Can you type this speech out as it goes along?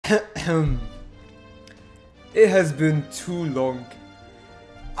It has been too long.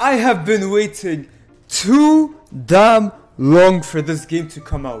 I have been waiting too damn long for this game to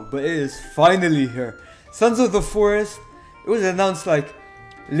come out, but it is finally here. Sons of the Forest, it was announced like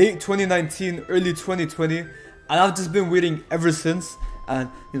late 2019, early 2020, and I've just been waiting ever since. And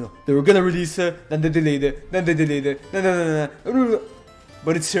you know, they were gonna release it, then they delayed it, then they delayed it,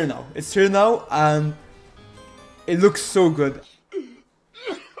 but it's here now. It's here now, and it looks so good.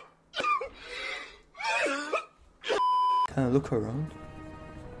 Can I look around?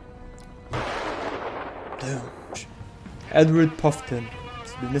 Damn. Edward Puffton.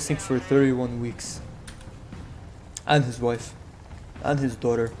 He's been missing for 31 weeks. And his wife. And his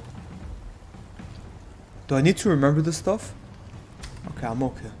daughter. Do I need to remember this stuff? Okay, I'm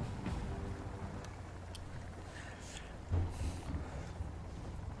okay.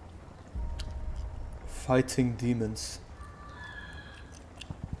 Fighting demons.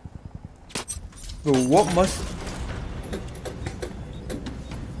 But what must...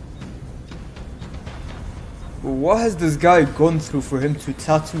 But what has this guy gone through for him to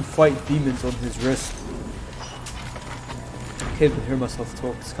tattoo fight demons on his wrist? I can't even hear myself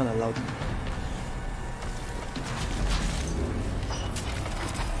talk, it's kinda loud.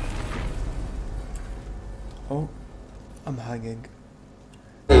 Oh, I'm hanging.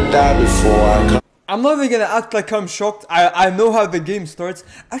 I'm not even gonna act like I'm shocked. I know how the game starts.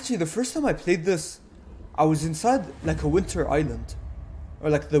 Actually, the first time I played this, I was inside like a winter island. Or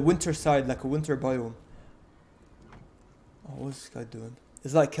like the winter side, like a winter biome. Oh, what's this guy doing?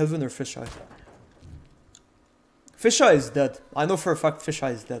 Is that Kelvin or Fisheye? Fisheye is dead. I know for a fact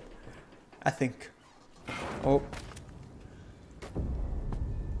Fisheye is dead. I think. Oh.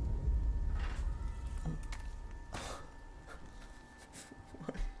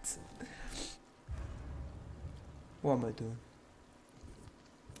 What? What am I doing?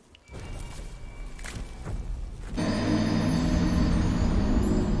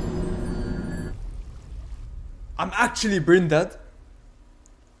 I'm actually brain dead.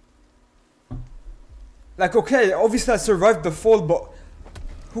 Like, okay, obviously I survived the fall, but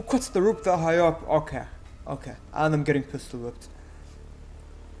who cuts the rope that high up? Okay, okay, and I'm getting pistol whipped.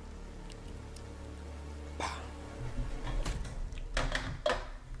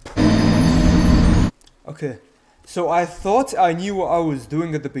 Okay, so I thought I knew what I was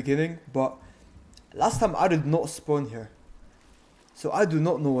doing at the beginning, but last time I did not spawn here. So I do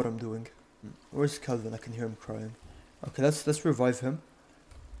not know what I'm doing. Where's Kelvin? I can hear him crying. Okay, let's revive him.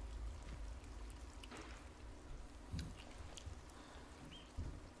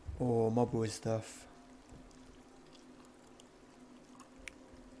 Oh, my boy's deaf.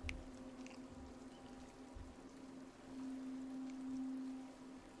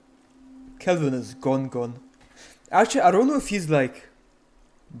 Kelvin is gone. Actually, I don't know if he's like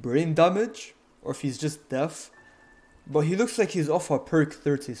brain damage or if he's just deaf. But he looks like he's off a perk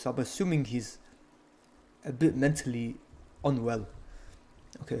 30, so I'm assuming he's a bit mentally unwell.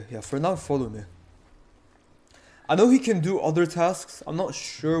 Okay, yeah, for now, follow me. I know he can do other tasks. I'm not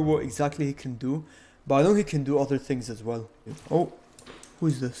sure what exactly he can do, but I know he can do other things as well. Oh, who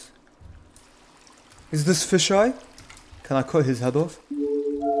is this? Is this Fisheye? Can I cut his head off?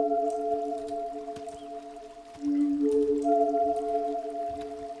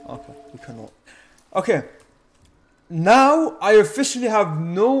 Okay, we cannot. Okay. Now, I officially have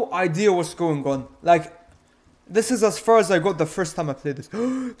no idea what's going on. Like, this is as far as I got the first time I played this.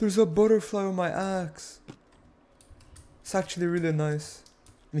 There's a butterfly on my axe. It's actually really nice.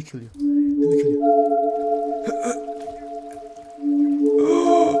 Let me kill you. Let me kill you.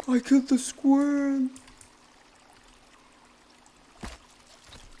 I killed the squirrel.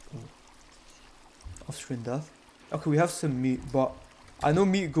 Off-screen death. Okay, we have some meat, but I know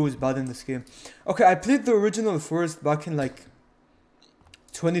meat goes bad in this game. Okay, I played the original Forest back in like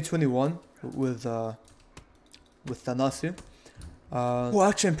 2021 with Thanasi. Oh,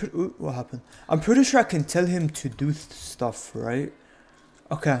 actually, what happened? I'm pretty sure I can tell him to do stuff, right?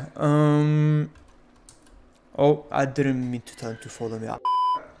 Okay. Oh, I didn't mean to tell him to follow me.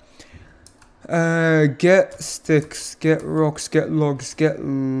 Get sticks, get rocks, get logs,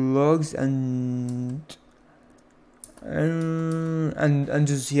 and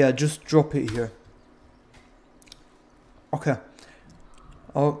just, yeah, just drop it here. Okay.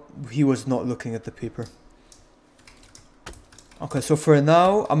 Oh, he was not looking at the paper. Okay, so for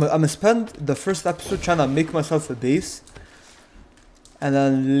now, I'm gonna spend the first episode trying to make myself a base. And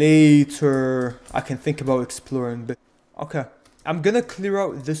then later, I can think about exploring. But okay, I'm gonna clear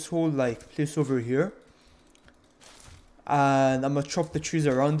out this whole like place over here. And I'm gonna chop the trees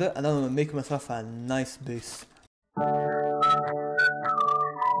around it. And then I'm gonna make myself a nice base.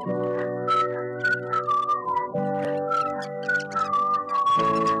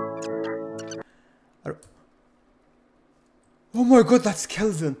 my god, that's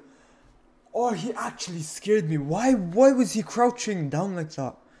Kelvin. Oh, he actually scared me. Why was he crouching down like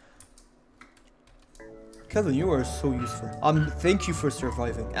that? Kelvin, you are so useful. Thank you for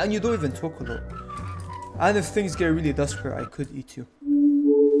surviving. And you don't even talk a lot. And if things get really desperate, I could eat you.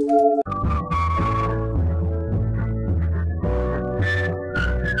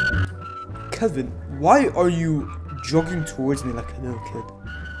 Kelvin, why are you jogging towards me like a little kid?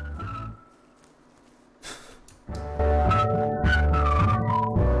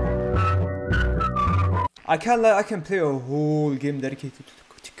 I can't lie, I can play a whole game dedicated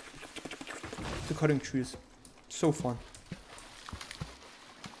to cutting trees. So fun.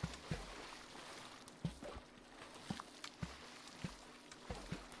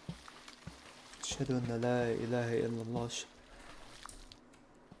 أشهد أن لا إله إلا الله.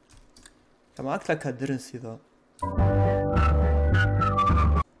 I'm act like I didn't see that.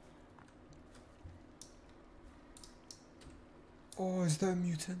 Oh, is that a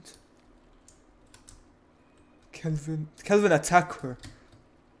mutant? Kelvin, attack her.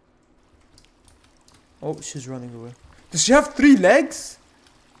 Oh, she's running away. Does she have 3 legs?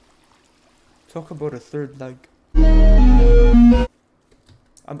 Talk about a 3rd leg.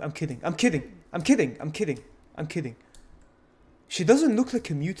 I'm kidding. She doesn't look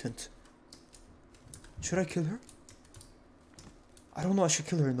like a mutant. Should I kill her? I don't know, I should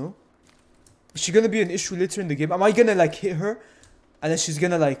kill her, no? Is she gonna be an issue later in the game? Am I gonna like hit her and then she's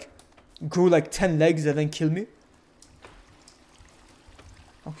gonna like grow like 10 legs and then kill me?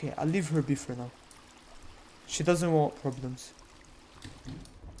 Okay, I'll leave her be for now. She doesn't want problems.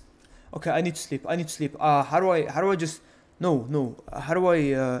 Okay, I need to sleep. How do I just... No. How do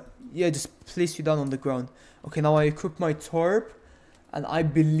I, yeah, just place you down on the ground. Okay, now I equip my tarp. And I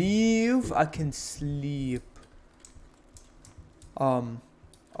believe I can sleep. Well,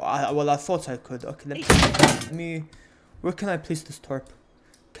 I thought I could. Okay, let me... Where can I place this tarp?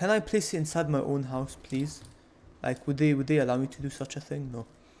 Can I place it inside my own house, please? Like, would they allow me to do such a thing? No.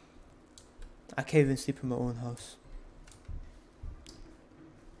 I can't even sleep in my own house.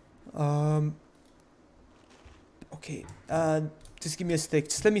 Okay, just give me a stick.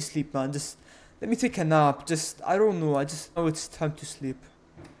 Just let me sleep, man. Just let me take a nap. I don't know. I just know it's time to sleep.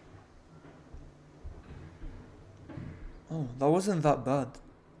 Oh, that wasn't that bad.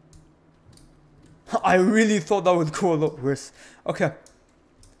 I really thought that would go a lot worse. Okay,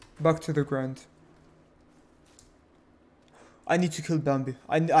 back to the grind. I need to kill Bambi.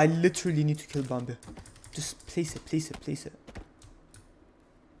 I literally need to kill Bambi. Just place it.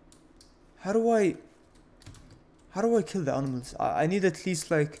 How do I kill the animals? I need at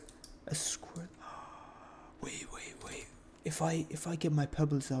least like a squirt. Wait. If I get my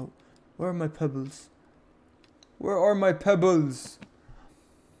pebbles out, where are my pebbles? What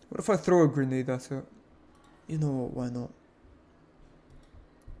if I throw a grenade at it? You know what? Why not?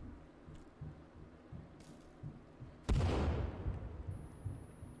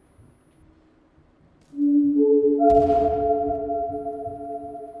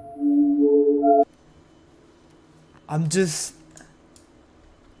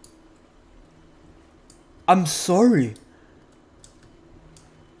 I'm sorry.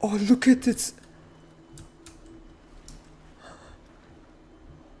 Oh, look at it.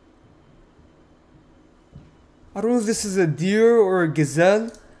 I don't know if this is a deer or a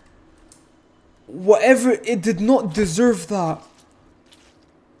gazelle. Whatever, it did not deserve that.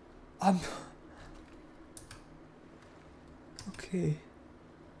 Okay.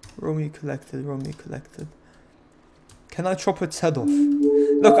 Romy collected. Can I chop its head off?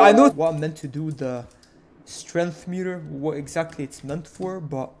 Look, I know what I'm meant to do, the strength meter, what exactly it's meant for,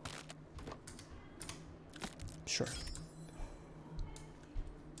 but... Sure.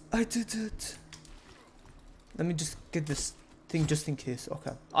 I did it. Let me just get this thing just in case.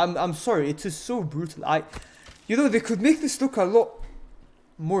 Okay. I'm sorry, it is so brutal. You know, they could make this look a lot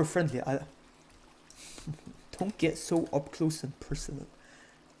more friendly. Don't get so up close and personal.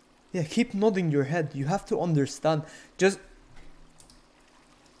 Yeah, keep nodding your head. You have to understand. Just...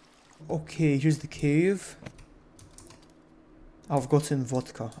 Okay, here's the cave. I've gotten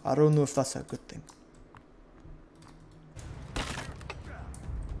vodka. I don't know if that's a good thing.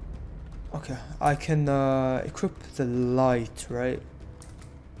 Okay, I can equip the light, right?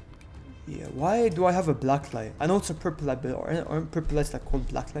 Yeah, why do I have a black light? I know it's a purple light, but aren't purple lights like called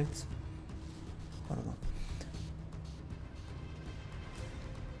black lights? I don't know.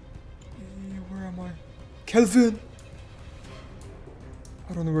 Where am I? Kelvin!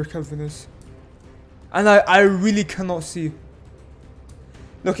 I don't know where Kelvin is. And I really cannot see.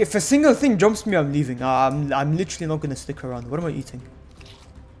 Look, if a single thing jumps me, I'm leaving. I'm literally not gonna stick around. What am I eating?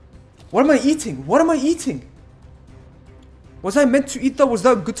 What am I eating? Was I meant to eat that? Was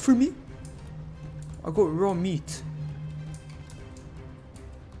that good for me? I got raw meat.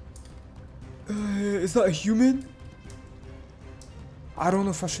 Is that a human? I don't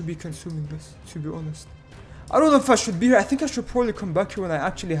know if I should be consuming this, to be honest. I don't know if I should be here. I think I should probably come back here when I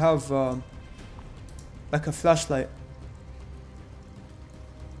actually have like a flashlight.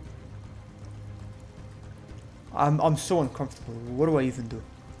 I'm so uncomfortable. What do I even do?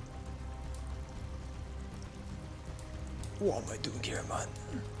 What am I doing here, man?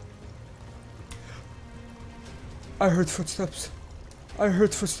 I heard footsteps. I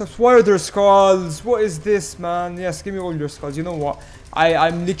heard footsteps. Why are there skulls? What is this, man? Yes, give me all your skulls. You know what?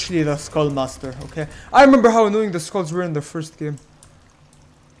 I'm literally the skull master, okay? I remember how annoying the skulls were in the first game.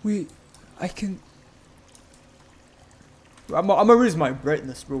 Wait, I can... I'm gonna raise my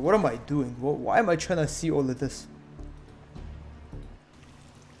brightness, bro. What am I doing? Why am I trying to see all of this?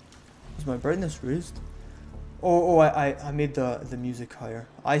 Is my brightness raised? Oh, I made the music higher.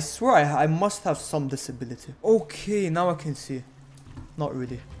 I swear I must have some disability. Okay, now I can see. Not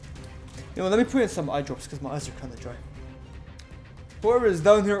really. You know, let me put in some eye drops because my eyes are kind of dry. Whoever is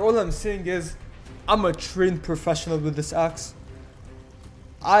down here, all I'm saying is I'm a trained professional with this axe.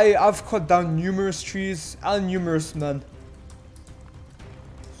 I've cut down numerous trees and numerous men.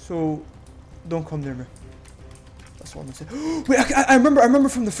 So don't come near me. That's what I'm saying. Wait, I remember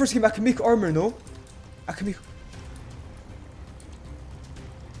from the first game I can make armor, no? I can make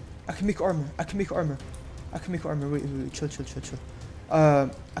armor. I can make armor. Wait, chill. I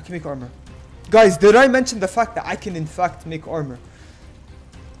can make armor. Guys, did I mention the fact that I can in fact make armor?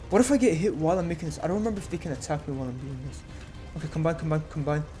 What if I get hit while I'm making this? I don't remember if they can attack me while I'm doing this. Okay,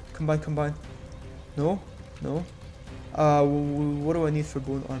 combine. No. What do I need for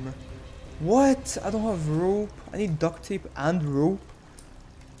bone armor? What? I don't have rope. I need duct tape and rope.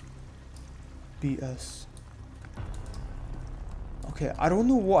 BS. Okay, I don't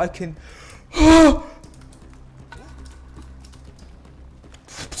know what I can...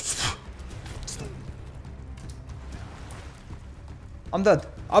 I'm dead.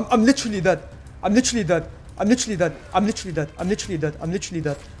 I'm literally dead. I'm literally dead. I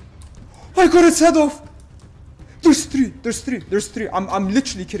got its head off. There's three. I'm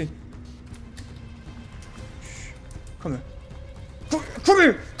literally kidding. Shh. Come here.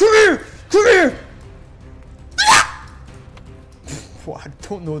 What? I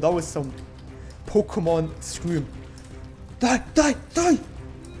don't know. That was some Pokemon scream. Die.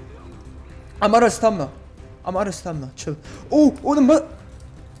 I'm out of stamina. Chill. Oh,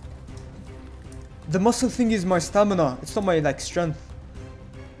 the muscle thing is my stamina. It's not my like strength.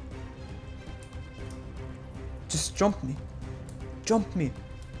 Just jump me.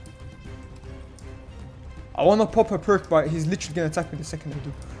 I wanna pop a perk, but he's literally gonna attack me the second I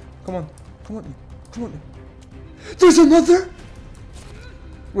do. Come on. There's another.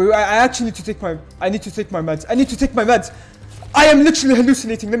 Wait, I actually need to take my. I need to take my meds. I am literally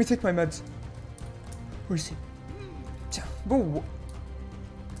hallucinating. Let me take my meds. Where is he? Bro.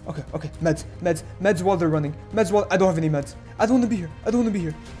 Okay. Meds while they're running. I don't have any meds. I don't want to be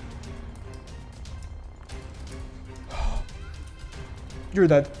here. You're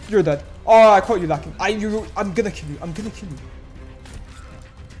dead. Oh, I caught you lacking. I'm gonna kill you.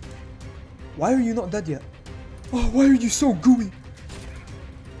 Why are you not dead yet? Oh, why are you so gooey?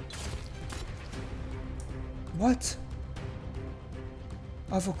 What?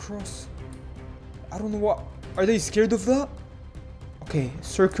 I have a cross. I don't know what. Are they scared of that? Okay,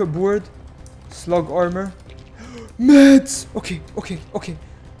 circuit board, slug armor, meds. Okay.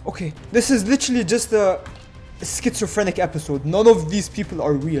 This is literally just a schizophrenic episode. None of these people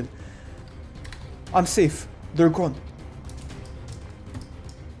are real. I'm safe. They're gone.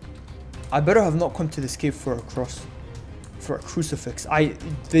 I better have not come to this cave for a cross, for a crucifix.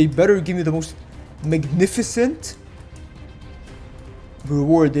 They better give me the most magnificent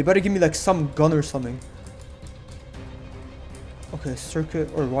reward. They better give me like some gun or something. Okay,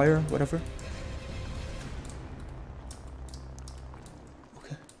 circuit or wire, whatever.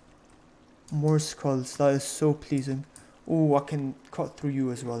 Okay. More skulls. That is so pleasing. Oh, I can cut through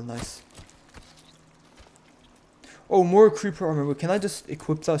you as well. Nice. Oh, more creeper armor. Wait, can I just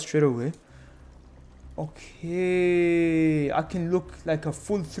equip that straight away? Okay. I can look like a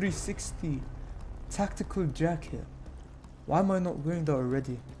full 360. Tactical jacket. Why am I not wearing that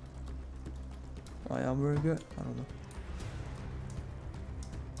already? I am wearing it. I don't know.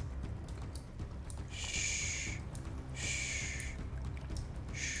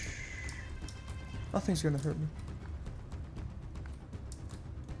 Nothing's gonna hurt me.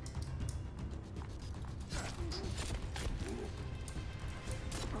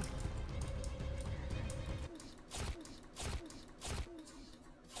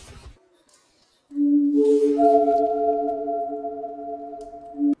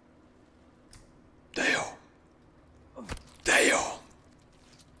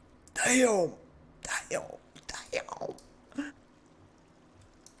 Damn! Damn! Damn!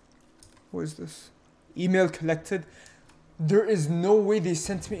 What is this? Email collected. There is no way they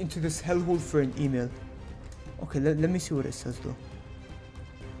sent me into this hellhole for an email. Okay, let me see what it says though.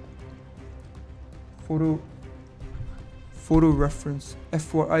 Photo reference.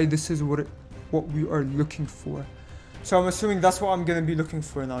 FYI, this is what we are looking for. So I'm assuming that's what I'm gonna be looking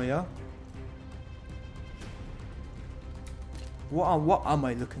for now, yeah? What am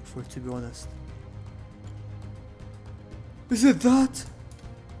I looking for, to be honest? Is it that?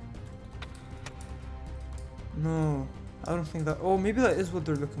 No, I don't think that. Oh, maybe that is what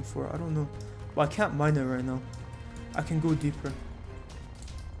they're looking for. I don't know. Well, I can't mine it right now. I can go deeper.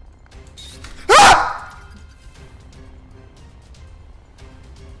 Ah!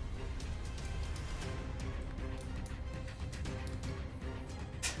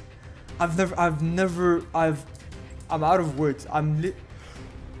 I'm out of words. What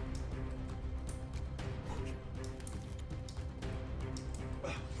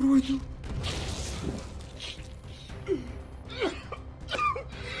do I do?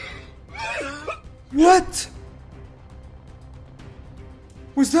 What?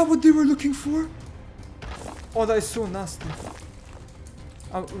 Was that what they were looking for? Oh, that is so nasty.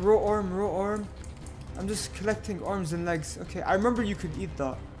 Raw arm. I'm just collecting arms and legs. Okay, I remember you could eat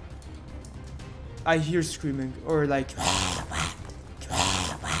that. I hear screaming or like.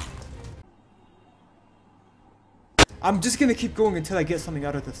 I'm just gonna keep going until I get something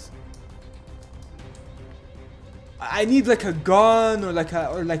out of this. I need like a gun or like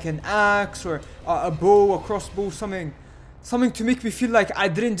an axe or a bow, a crossbow, something to make me feel like I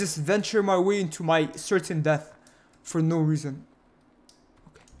didn't just venture my way into my certain death for no reason.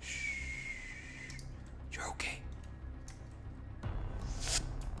 Okay, shh. You're okay.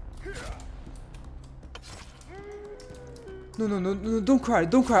 No, don't cry,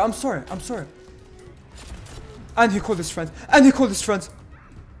 I'm sorry. And he called his friends.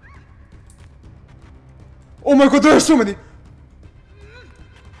 Oh my god, there are so many!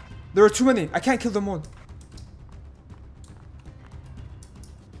 There are too many. I can't kill them all.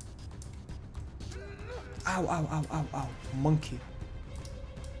 Ow. Monkey.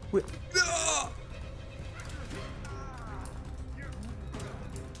 Wait.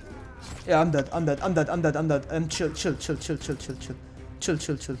 Yeah, I'm dead. Chill. Chill.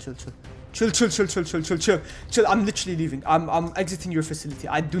 I'm literally leaving. I'm exiting your facility.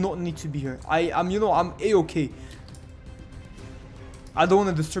 I do not need to be here. I'm A-okay. I don't want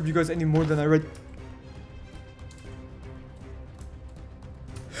to disturb you guys any more than I read.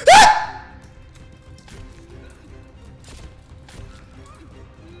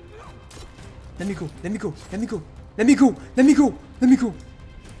 Let me go.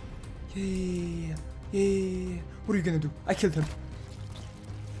 Yeah. What are you gonna do? I killed him.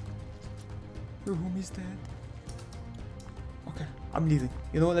 Your homie's dead. Okay, I'm leaving.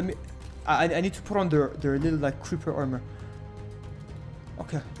 You know, I need to put on their little like creeper armor.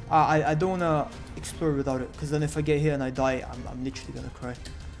 Okay, I don't wanna explore without it, because then if I get here and I die, I'm literally gonna cry.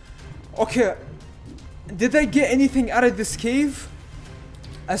 Okay, did I get anything out of this cave?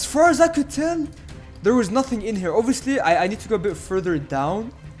 As far as I could tell, there was nothing in here. Obviously, I need to go a bit further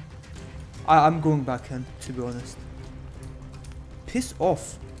down. I'm going back in, to be honest. Piss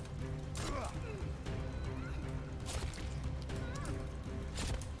off.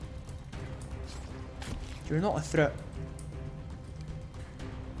 You're not a threat.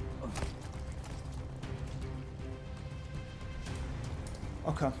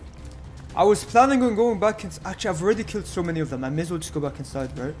 Okay. I was planning on going back in. Actually, I've already killed so many of them. I may as well just go back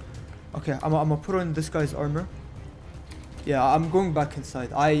inside, right? Okay, I'm gonna put on this guy's armor. Yeah, I'm going back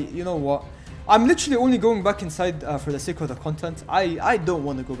inside. You know what? I'm literally only going back inside for the sake of the content. I don't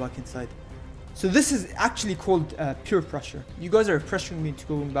want to go back inside. So this is actually called pure pressure. You guys are pressuring me into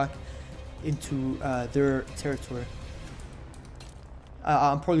going back into their territory.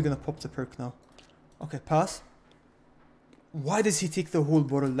 I'm probably gonna pop the perk now. Okay, pass. Why does he take the whole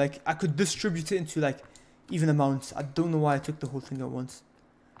bottle? Like, I could distribute it into like even amounts. I don't know why I took the whole thing at once.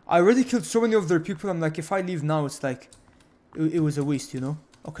 I already killed so many of their people. I'm like, if I leave now, it's like it was a waste, you know.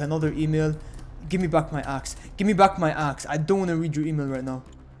 Okay, another email. Give me back my axe. I don't want to read your email right now.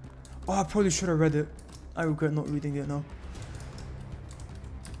 Oh, I probably should have read it. I regret not reading it now.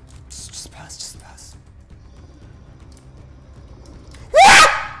 Just pass.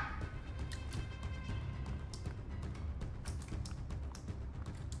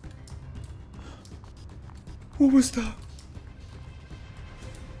 What was that?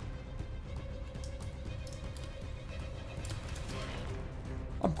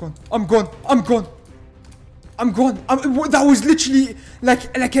 I'm gone. I'm gone. That was literally like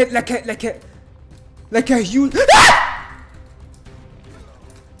a huge. Ah!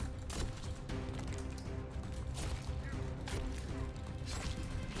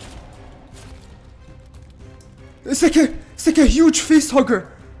 It's like a huge face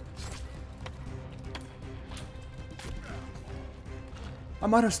hugger.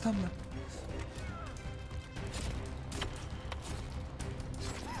 I'm out of stamina.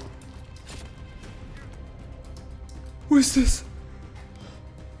 What is this?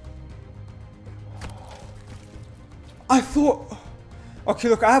 I thought... Okay,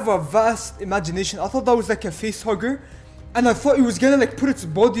 look, I have a vast imagination. I thought that was like a face hugger. And I thought it was gonna like put its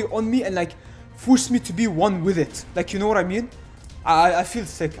body on me and like force me to be one with it. Like, you know what I mean? I feel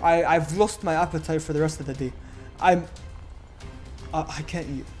sick. I've lost my appetite for the rest of the day. I can't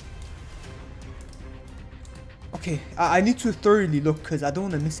eat. Okay, I need to thoroughly look because I don't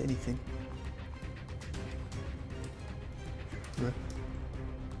want to miss anything.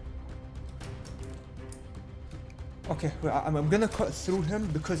 Okay, wait, I'm gonna cut through him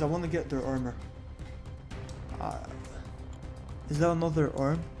because I want to get their armor. Is that another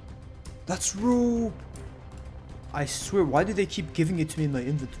arm? That's rope! I swear, why do they keep giving it to me in my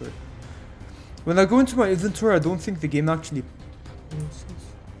inventory? When I go into my inventory, I don't think the game actually...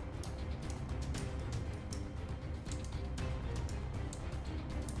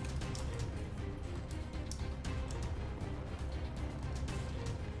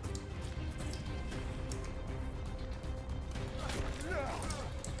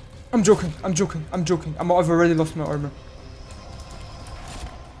 I'm joking. I've already lost my armor.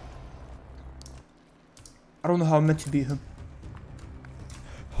 I don't know how I'm meant to beat him.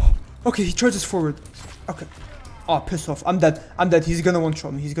 Okay, he charges forward. Okay. Oh, piss off. I'm dead. He's gonna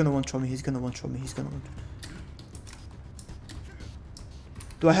one-shot me.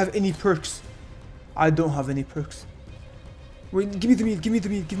 Do I have any perks? I don't have any perks. Wait, give me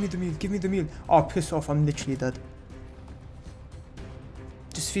the meal. Oh, piss off. I'm literally dead.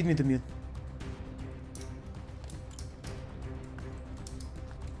 Just feed me the meal.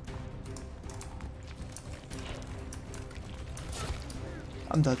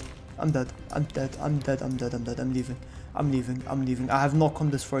 I'm dead. I'm leaving. I have not come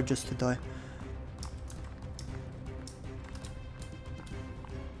this far just to die.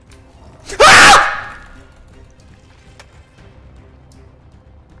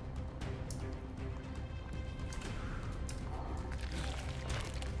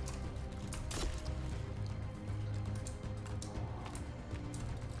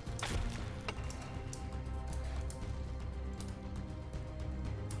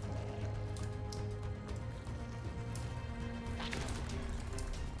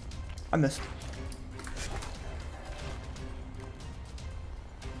 I missed.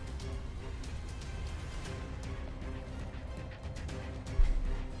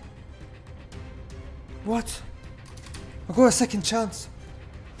 What? I got a second chance.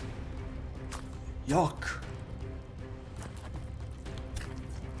 Yuck.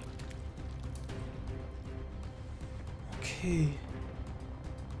 Okay.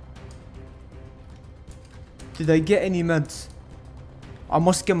 Did I get any meds? I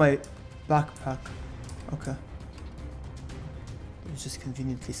must get my backpack. Okay. It's just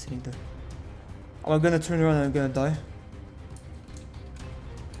conveniently sitting there. Am I gonna turn around and I'm gonna die?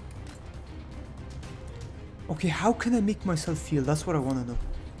 Okay, how can I make myself feel? That's what I wanna know.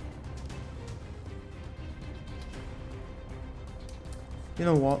 You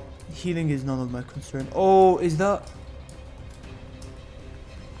know what? Healing is none of my concern. Oh, is that...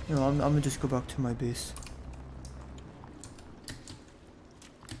 You know, I'm gonna just go back to my base.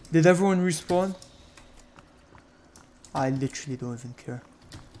 Did everyone respawn? I literally don't even care.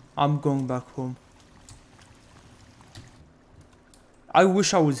 I'm going back home. I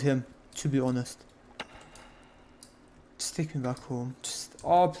wish I was him, to be honest. Just take me back home. Just...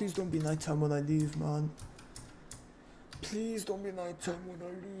 Oh, please don't be nighttime when I leave, man. Please don't be nighttime when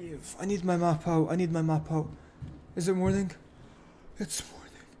I leave. I need my map out. Is it morning? It's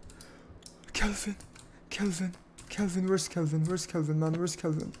morning. Kelvin, where's Kelvin, man? Where's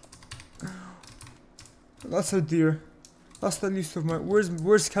Kelvin? That's a deer. That's the least of my...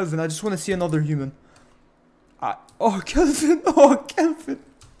 Where's Kelvin? I just want to see another human. Oh, Kelvin!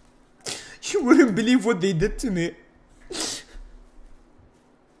 You wouldn't believe what they did to me.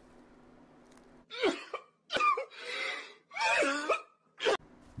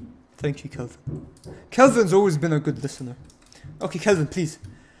 Thank you, Kelvin. Kelvin's always been a good listener. Okay, Kelvin, please.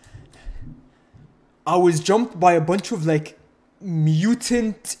 I was jumped by a bunch of like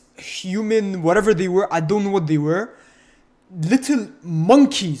mutant, human, whatever they were. I don't know what they were. little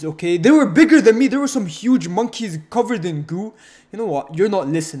monkeys, okay? They were bigger than me. There were some huge monkeys covered in goo. You know what? You're not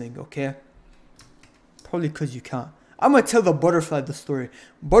listening, okay? Probably because you can't. I'm gonna tell the butterfly the story.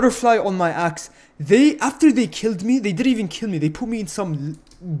 Butterfly on my axe. After they killed me, they didn't even kill me. They put me in some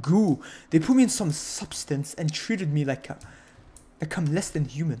goo. They put me in some substance and treated me like I'm less than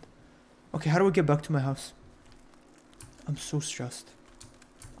human. Okay, how do I get back to my house? I'm so stressed.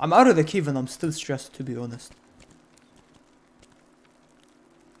 I'm out of the cave and I'm still stressed, to be honest.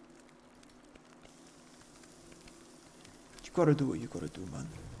 You gotta do what you gotta do, man.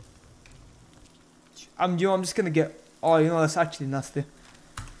 I'm just gonna get... Oh, you know, that's actually nasty.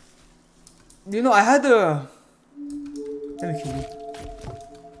 You know, I had a... Let me kill you.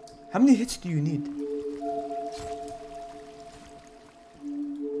 How many hits do you need?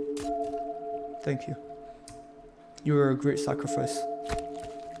 Thank you. You were a great sacrifice.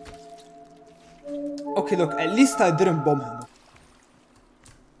 Okay, look, at least I didn't bomb him.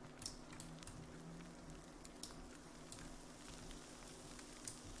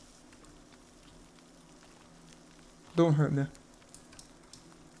 Don't hurt me.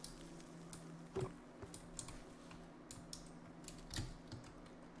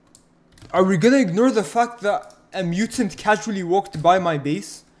 Are we gonna ignore the fact that a mutant casually walked by my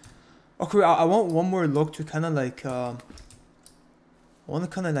base? Okay, I want one more log to kind of like, I want to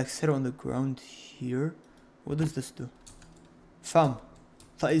kind of like set it on the ground here. What does this do? Fam,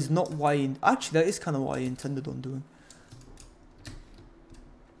 that is not what actually, that is kind of what I intended on doing.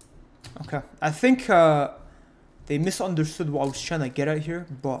 Okay, I think they misunderstood what I was trying to get at here,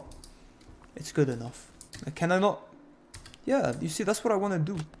 but it's good enough. Like, can I not? Yeah, you see, that's what I want to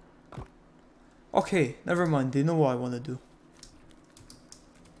do. Okay, never mind. They know what I want to do.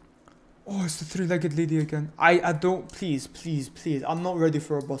 Oh, it's the three-legged lady again. I don't... Please, please, please. I'm not ready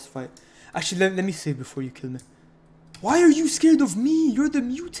for a boss fight. Actually, let me say before you kill me. Why are you scared of me? You're the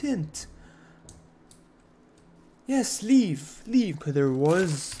mutant. Yes, leave. Leave. Okay, there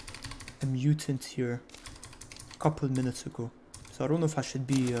was a mutant here a couple minutes ago. So I don't know if I should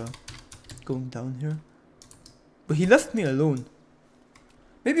be going down here. But he left me alone.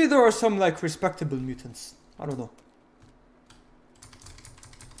 Maybe there are some like respectable mutants. I don't know.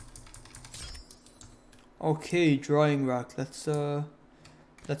 Okay, drying rack. Let's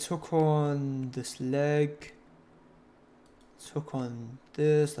hook on this leg. Let's hook on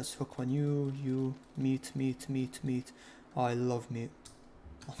this. Let's hook on you. You meat. Oh, I love meat.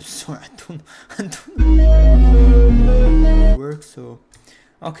 I'm sorry, I don't work. So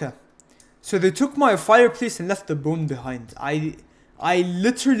okay. So they took my fireplace and left the bone behind. I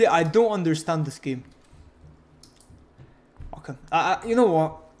literally don't understand this game. Okay. You know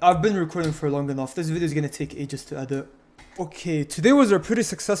what? I've been recording for long enough. This video is gonna take ages to edit. Okay, today was a pretty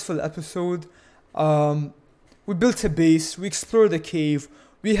successful episode. We built a base, we explored a cave,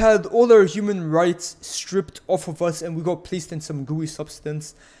 we had all our human rights stripped off of us and we got placed in some gooey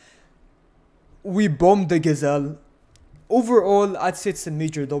substance. We bombed the gazelle. Overall, I'd say it's a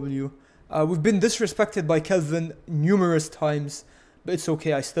major W. We've been disrespected by Kelvin numerous times, but it's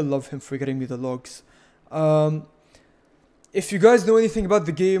okay, I still love him for getting me the logs. If you guys know anything about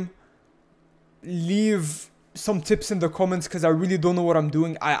the game, leave some tips in the comments because I really don't know what I'm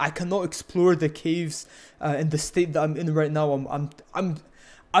doing. I cannot explore the caves in the state that I'm in right now. I'm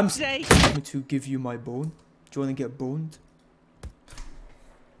going to give you my bone. Do you want to get boned?